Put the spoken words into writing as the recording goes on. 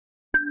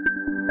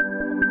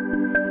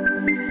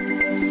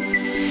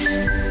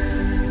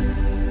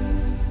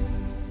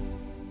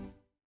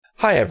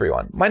Hi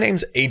everyone, my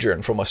name's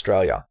Adrian from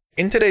Australia.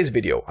 In today's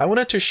video, I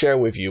wanted to share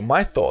with you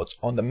my thoughts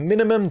on the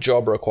minimum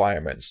job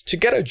requirements to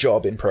get a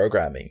job in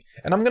programming,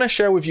 and I'm going to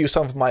share with you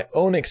some of my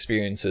own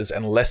experiences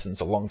and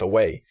lessons along the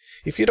way.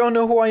 If you don't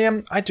know who I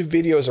am, I do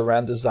videos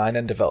around design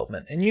and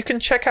development, and you can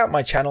check out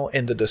my channel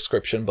in the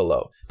description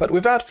below. But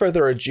without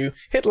further ado,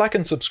 hit like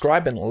and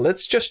subscribe and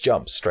let's just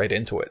jump straight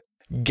into it.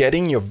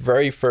 Getting your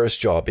very first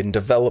job in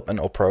development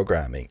or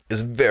programming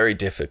is very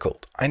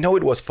difficult. I know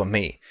it was for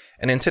me.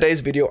 And in today's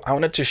video, I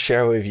wanted to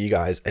share with you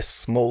guys a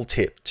small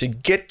tip to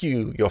get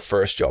you your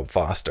first job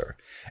faster.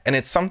 And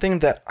it's something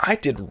that I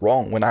did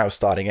wrong when I was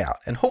starting out,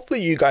 and hopefully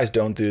you guys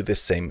don't do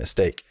this same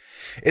mistake.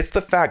 It's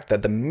the fact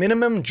that the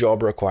minimum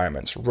job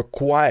requirements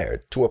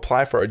required to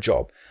apply for a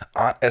job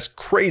aren't as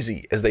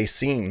crazy as they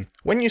seem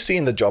when you see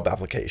in the job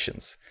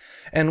applications.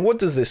 And what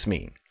does this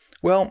mean?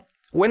 Well,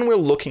 when we're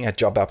looking at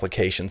job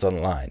applications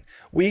online,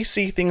 we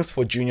see things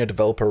for junior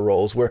developer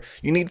roles where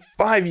you need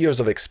 5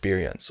 years of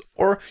experience,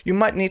 or you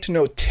might need to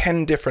know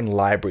 10 different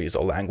libraries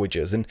or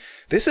languages, and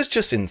this is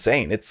just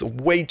insane. It's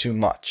way too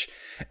much.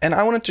 And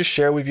I wanted to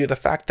share with you the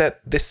fact that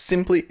this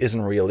simply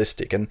isn't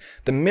realistic, and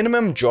the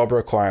minimum job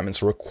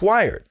requirements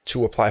required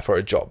to apply for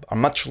a job are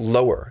much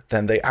lower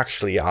than they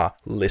actually are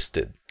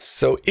listed.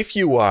 So if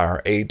you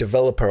are a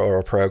developer or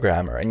a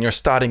programmer and you're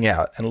starting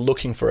out and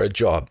looking for a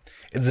job,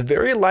 it's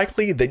very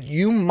likely that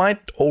you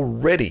might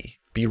already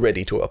be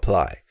ready to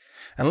apply.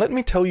 And let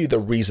me tell you the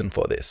reason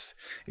for this.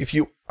 If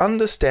you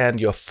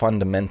understand your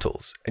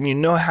fundamentals and you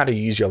know how to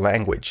use your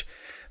language,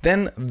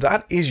 then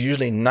that is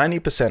usually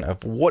 90%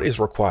 of what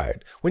is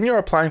required when you're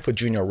applying for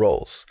junior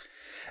roles.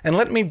 And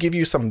let me give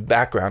you some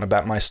background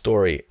about my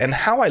story and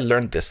how I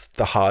learned this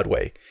the hard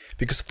way.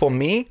 Because for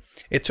me,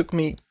 it took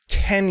me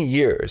 10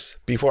 years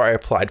before I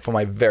applied for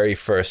my very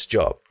first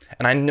job.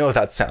 And I know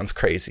that sounds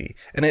crazy,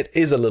 and it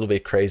is a little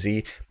bit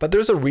crazy, but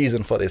there's a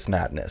reason for this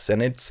madness,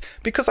 and it's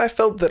because I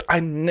felt that I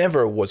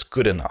never was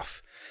good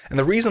enough. And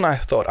the reason I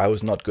thought I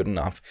was not good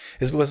enough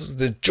is because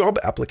the job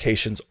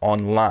applications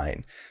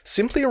online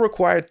simply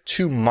required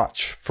too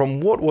much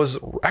from what was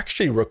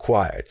actually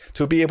required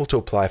to be able to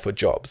apply for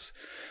jobs.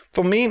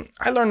 For me,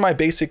 I learned my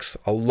basics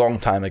a long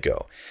time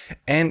ago,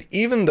 and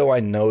even though I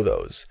know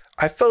those,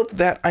 I felt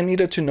that I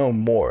needed to know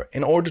more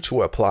in order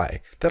to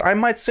apply, that I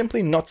might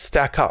simply not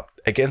stack up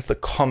against the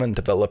common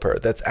developer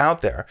that's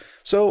out there,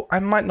 so I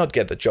might not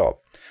get the job.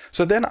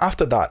 So then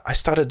after that, I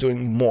started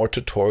doing more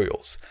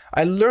tutorials.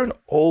 I learned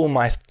all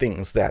my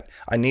things that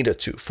I needed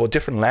to for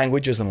different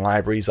languages and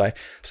libraries. I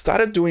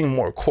started doing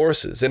more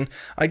courses, and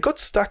I got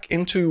stuck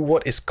into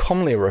what is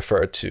commonly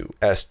referred to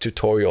as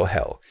tutorial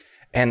hell.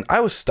 And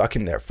I was stuck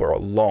in there for a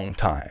long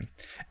time.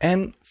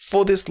 And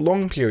for this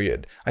long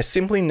period, I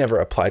simply never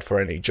applied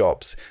for any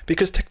jobs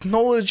because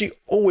technology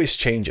always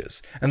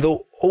changes and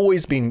there'll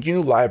always be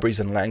new libraries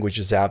and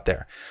languages out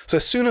there. So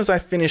as soon as I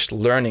finished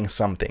learning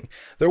something,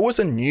 there was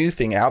a new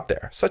thing out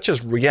there, such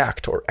as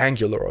React or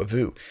Angular or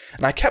Vue.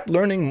 And I kept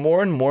learning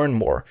more and more and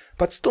more,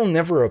 but still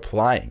never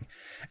applying.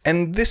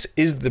 And this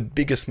is the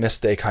biggest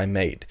mistake I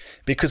made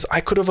because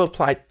I could have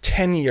applied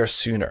 10 years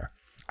sooner.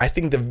 I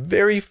think the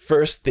very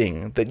first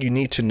thing that you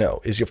need to know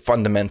is your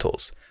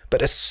fundamentals.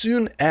 But as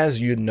soon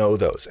as you know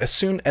those, as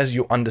soon as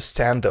you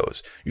understand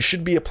those, you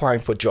should be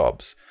applying for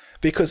jobs.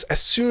 Because as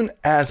soon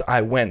as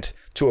I went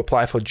to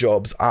apply for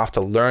jobs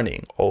after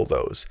learning all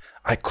those,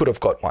 I could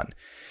have got one.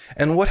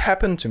 And what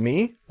happened to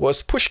me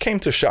was push came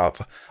to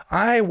shove.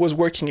 I was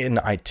working in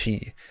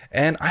IT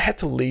and I had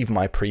to leave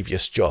my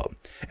previous job.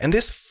 And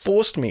this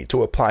forced me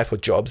to apply for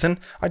jobs, and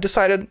I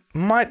decided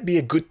might be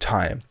a good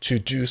time to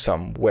do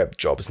some web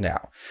jobs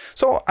now.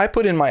 So I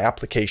put in my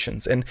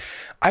applications and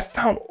I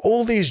found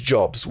all these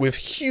jobs with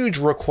huge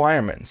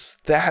requirements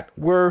that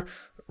were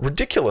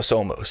ridiculous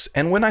almost.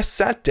 And when I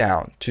sat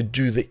down to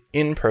do the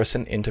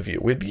in-person interview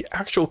with the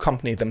actual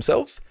company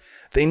themselves,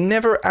 they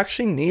never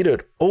actually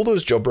needed all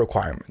those job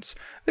requirements.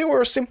 They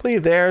were simply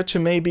there to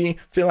maybe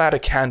fill out a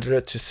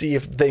candidate to see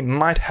if they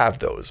might have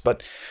those,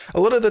 but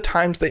a lot of the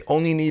times they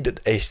only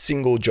needed a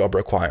single job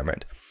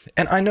requirement.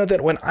 And I know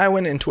that when I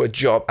went into a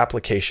job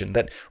application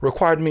that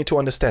required me to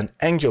understand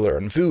Angular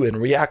and Vue and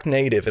React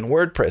Native and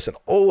WordPress and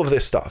all of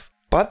this stuff,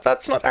 but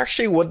that's not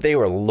actually what they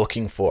were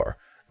looking for.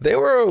 They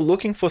were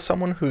looking for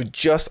someone who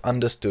just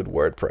understood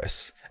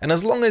WordPress. And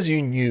as long as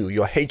you knew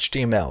your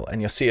HTML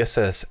and your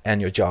CSS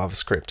and your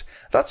JavaScript,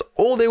 that's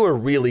all they were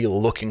really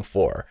looking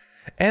for.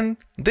 And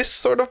this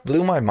sort of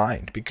blew my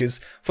mind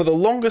because for the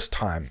longest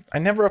time, I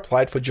never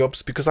applied for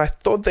jobs because I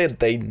thought that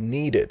they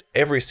needed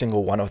every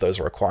single one of those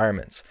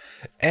requirements.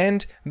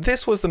 And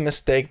this was the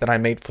mistake that I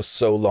made for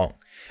so long.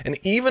 And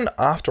even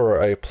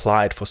after I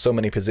applied for so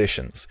many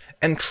positions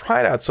and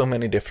tried out so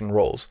many different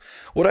roles,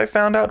 what I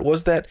found out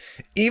was that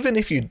even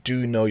if you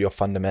do know your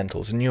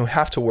fundamentals and you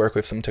have to work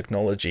with some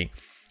technology,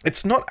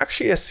 it's not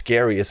actually as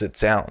scary as it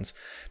sounds,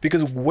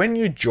 because when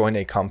you join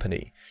a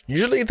company,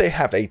 usually they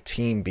have a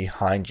team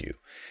behind you.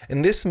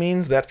 And this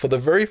means that for the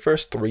very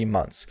first 3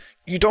 months,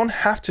 you don't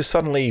have to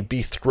suddenly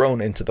be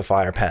thrown into the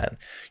fire pan.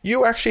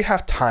 You actually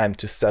have time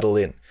to settle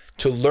in,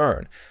 to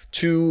learn,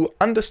 to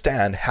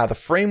understand how the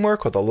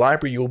framework or the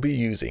library you'll be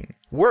using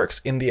works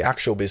in the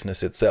actual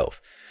business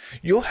itself.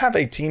 You'll have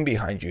a team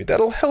behind you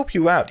that'll help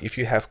you out if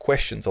you have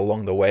questions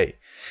along the way.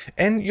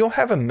 And you'll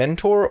have a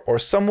mentor or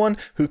someone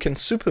who can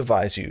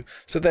supervise you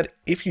so that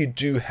if you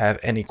do have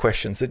any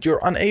questions that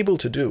you're unable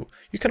to do,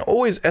 you can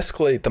always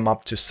escalate them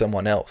up to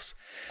someone else.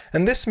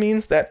 And this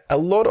means that a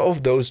lot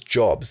of those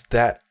jobs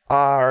that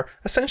are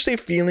essentially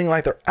feeling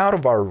like they're out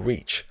of our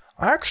reach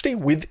are actually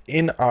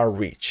within our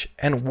reach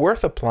and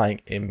worth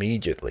applying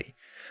immediately.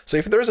 So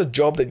if there's a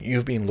job that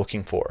you've been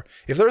looking for,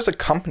 if there's a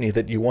company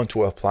that you want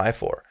to apply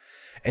for,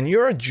 and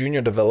you're a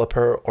junior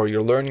developer or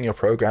you're learning your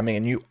programming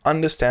and you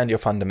understand your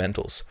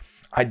fundamentals,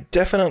 I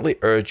definitely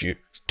urge you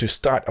to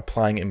start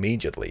applying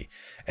immediately.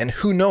 And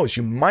who knows,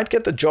 you might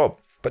get the job,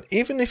 but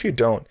even if you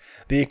don't,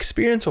 the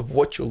experience of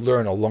what you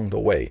learn along the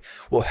way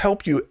will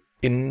help you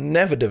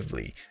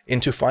inevitably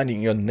into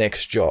finding your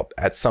next job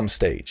at some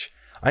stage.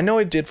 I know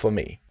it did for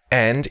me.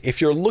 And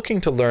if you're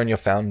looking to learn your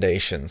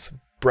foundations,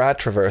 Brad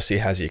Traversy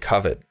has you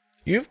covered.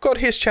 You've got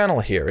his channel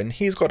here and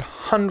he's got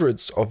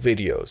hundreds of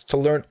videos to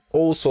learn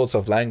all sorts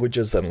of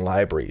languages and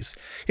libraries.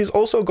 He's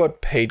also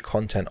got paid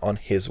content on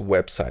his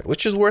website,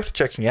 which is worth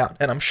checking out,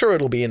 and I'm sure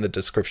it'll be in the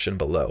description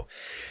below.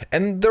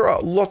 And there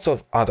are lots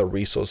of other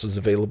resources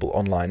available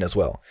online as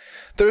well.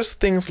 There's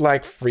things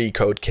like Free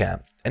Code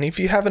Camp. And if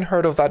you haven't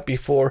heard of that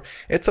before,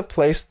 it's a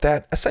place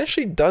that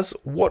essentially does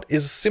what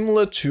is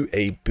similar to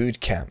a boot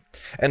camp.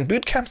 And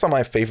boot camps are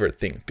my favorite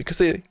thing because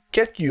they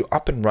get you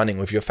up and running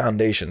with your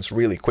foundations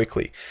really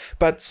quickly,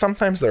 but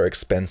sometimes they're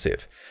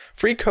expensive.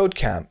 Free Code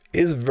Camp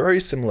is very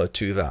similar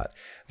to that.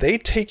 They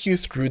take you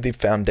through the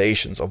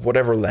foundations of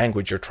whatever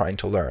language you're trying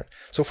to learn.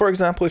 So for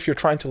example, if you're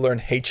trying to learn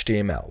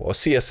HTML or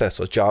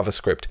CSS or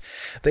JavaScript,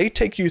 they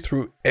take you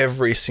through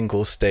every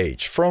single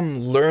stage,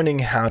 from learning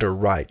how to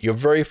write your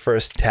very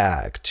first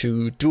tag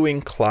to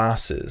doing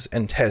classes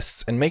and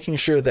tests and making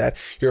sure that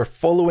you're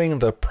following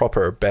the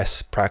proper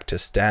best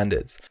practice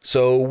standards.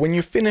 So when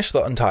you finish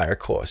the entire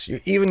course,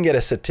 you even get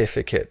a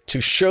certificate to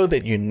show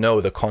that you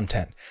know the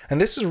content. And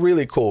this is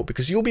really cool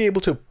because you'll be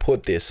able to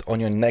put this on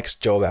your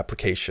next job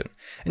application.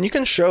 And you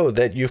can show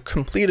that you've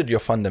completed your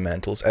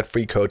fundamentals at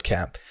Free Code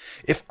Camp.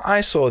 If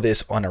I saw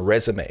this on a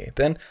resume,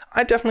 then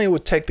I definitely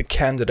would take the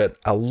candidate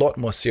a lot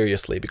more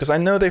seriously because I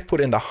know they've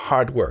put in the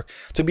hard work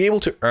to be able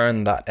to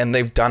earn that and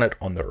they've done it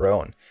on their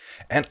own.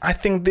 And I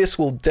think this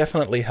will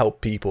definitely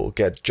help people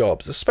get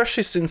jobs,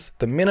 especially since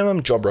the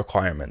minimum job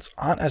requirements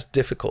aren't as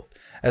difficult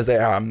as they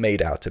are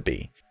made out to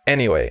be.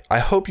 Anyway, I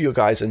hope you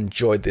guys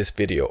enjoyed this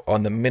video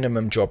on the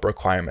minimum job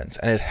requirements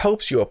and it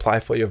helps you apply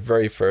for your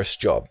very first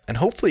job and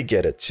hopefully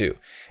get it too.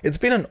 It's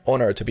been an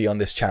honor to be on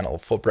this channel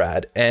for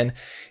Brad, and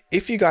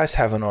if you guys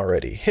haven't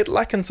already, hit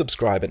like and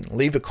subscribe and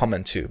leave a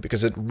comment too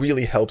because it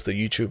really helps the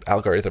YouTube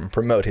algorithm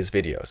promote his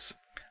videos.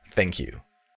 Thank you.